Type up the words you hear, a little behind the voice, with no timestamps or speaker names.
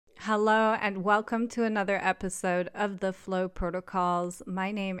Hello and welcome to another episode of the Flow Protocols.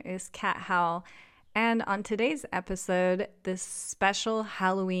 My name is Kat Howell, and on today's episode, this special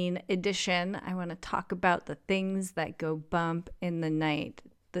Halloween edition, I want to talk about the things that go bump in the night,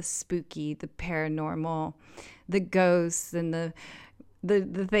 the spooky, the paranormal, the ghosts, and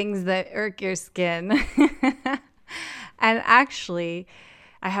the things that irk your skin. And actually,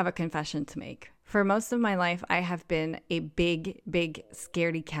 I have a confession to make. For most of my life, I have been a big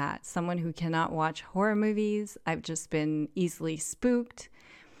scaredy cat, someone who cannot watch horror movies. I've just been easily spooked.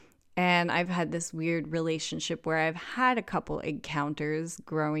 And I've had this weird relationship where I've had a couple encounters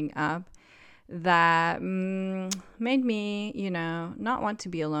growing up that made me, not want to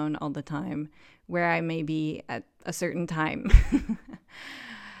be alone all the time, where I may be at a certain time.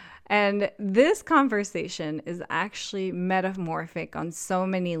 And this conversation is actually metamorphic on so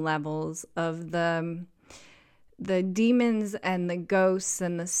many levels of the demons and the ghosts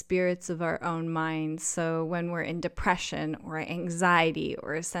and the spirits of our own minds. So when we're in depression or anxiety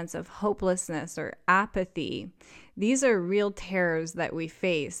or a sense of hopelessness or apathy, these are real terrors that we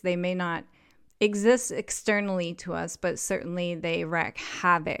face. They may not exist externally to us, but certainly they wreak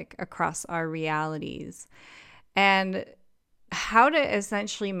havoc across our realities. And how to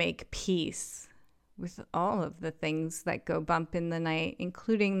essentially make peace with all of the things that go bump in the night,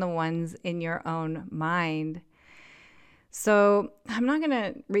 including the ones in your own mind. So I'm not going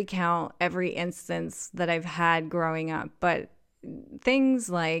to recount every instance that I've had growing up, but things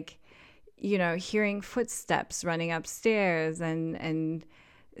like, hearing footsteps running upstairs and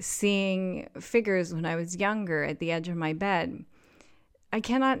seeing figures when I was younger at the edge of my bed. I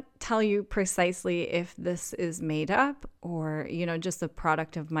cannot tell you precisely if this is made up or, just a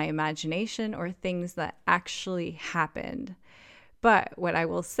product of my imagination or things that actually happened. But what I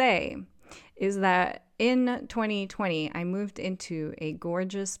will say is that in 2020, I moved into a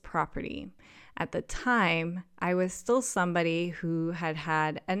gorgeous property. At the time, I was still somebody who had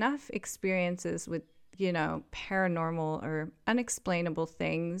had enough experiences with, paranormal or unexplainable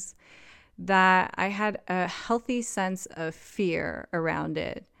things that I had a healthy sense of fear around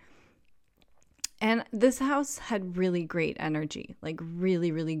it. And this house had really great energy, like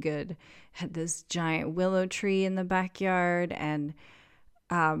really, really good. It had this giant willow tree in the backyard. And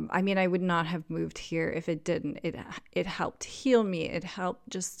I would not have moved here if it didn't. It helped heal me. It helped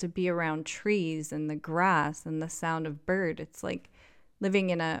just to be around trees and the grass and the sound of bird. It's like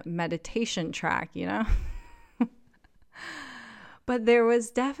living in a meditation track, But there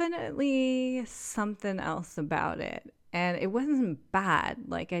was definitely something else about it. And it wasn't bad.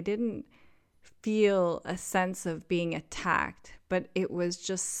 Like, I didn't feel a sense of being attacked, but it was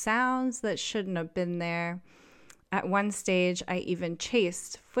just sounds that shouldn't have been there. At one stage, I even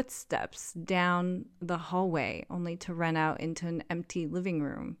chased footsteps down the hallway, only to run out into an empty living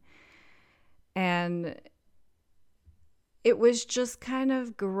room. And it was just kind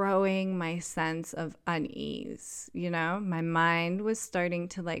of growing my sense of unease, My mind was starting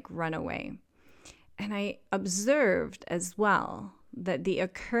to run away. And I observed as well that the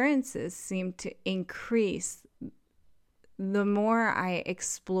occurrences seemed to increase the more I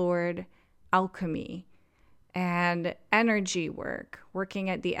explored alchemy and energy work, working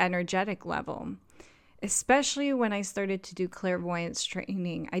at the energetic level, especially when I started to do clairvoyance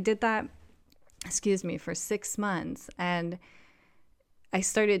training. I did that for 6 months. And I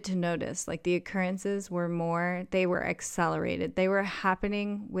started to notice the occurrences they were accelerated. They were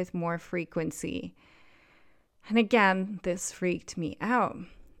happening with more frequency. And again, this freaked me out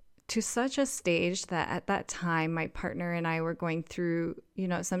to such a stage that at that time, my partner and I were going through,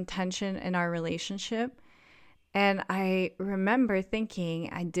 some tension in our relationship. And I remember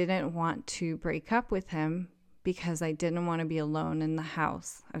thinking I didn't want to break up with him because I didn't want to be alone in the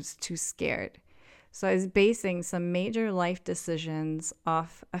house. I was too scared. So I was basing some major life decisions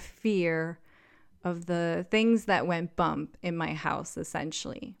off a fear of the things that went bump in my house,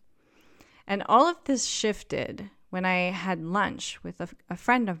 essentially. And all of this shifted when I had lunch with a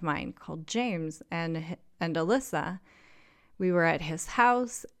friend of mine called James and Alyssa. We were at his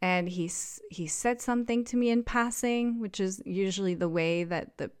house, and he said something to me in passing, which is usually the way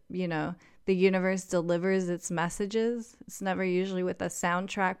that the universe delivers its messages. It's never usually with a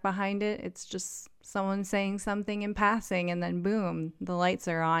soundtrack behind it. It's just someone saying something in passing, and then boom, the lights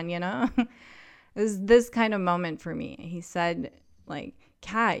are on, It was this kind of moment for me. He said,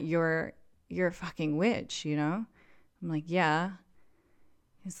 Kat, you're a fucking witch, I'm like, yeah.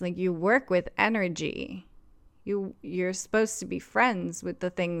 It's like, you work with energy. You're supposed to be friends with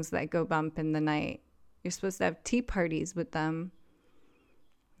the things that go bump in the night. You're supposed to have tea parties with them.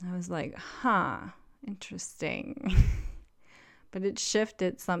 I was like, interesting. but it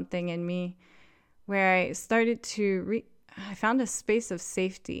shifted something in me where I started to I found a space of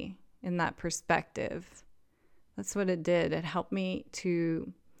safety in that perspective. That's what it did. It helped me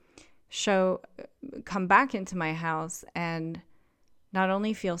to come back into my house and not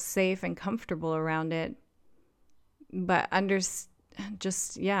only feel safe and comfortable around it, but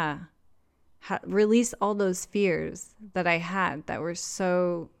release all those fears that I had that were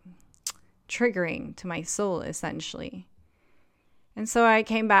so triggering to my soul, essentially. And so I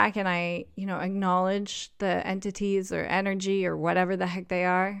came back and I, acknowledged the entities or energy or whatever the heck they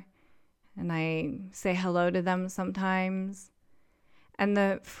are. And I say hello to them sometimes. And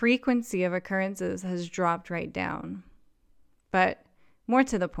the frequency of occurrences has dropped right down. But more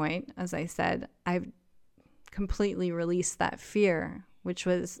to the point, as I said, I've completely released that fear, which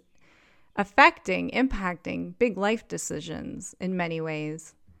was impacting big life decisions in many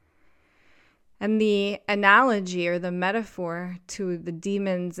ways. And the analogy or the metaphor to the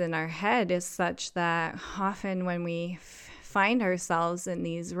demons in our head is such that often when we find ourselves in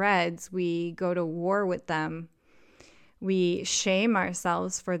these reds, we go to war with them. We shame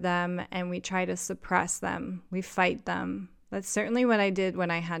ourselves for them and we try to suppress them. We fight them. That's certainly what I did when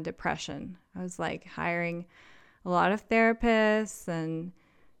I had depression. I was like hiring a lot of therapists and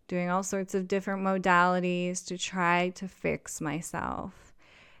doing all sorts of different modalities to try to fix myself.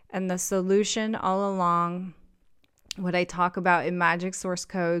 And the solution all along, what I talk about in Magic Source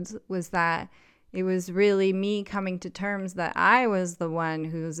Codes, was that it was really me coming to terms that I was the one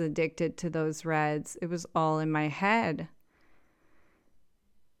who was addicted to those reds. It was all in my head.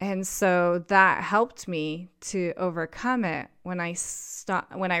 And so that helped me to overcome it when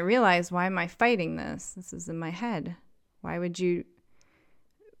I realized, why am I fighting this? This is in my head.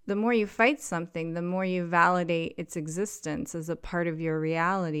 The more you fight something, the more you validate its existence as a part of your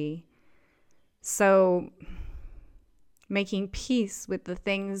reality. So making peace with the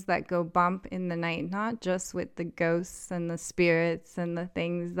things that go bump in the night, not just with the ghosts and the spirits and the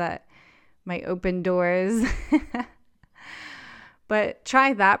things that might open doors. But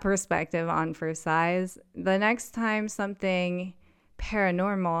try that perspective on for size. The next time something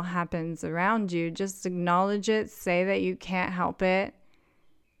paranormal happens around you, just acknowledge it, say that you can't help it,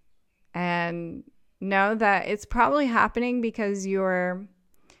 and know that it's probably happening because you're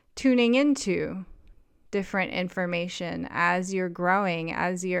tuning into different information as you're growing,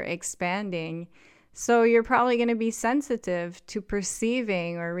 as you're expanding. So you're probably going to be sensitive to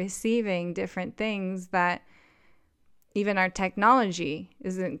perceiving or receiving different things that even our technology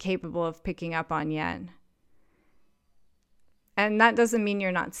isn't capable of picking up on yet. And that doesn't mean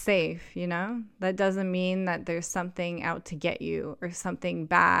you're not safe, That doesn't mean that there's something out to get you or something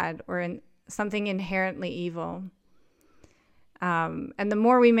bad or something inherently evil. And the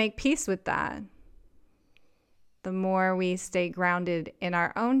more we make peace with that, the more we stay grounded in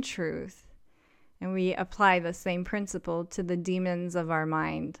our own truth and we apply the same principle to the demons of our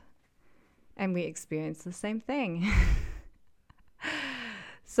mind. And we experience the same thing.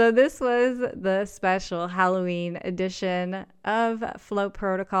 So this was the special Halloween edition of Flow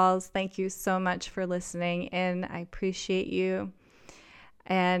Protocols. Thank you so much for listening in. I appreciate you.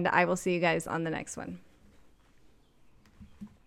 And I will see you guys on the next one.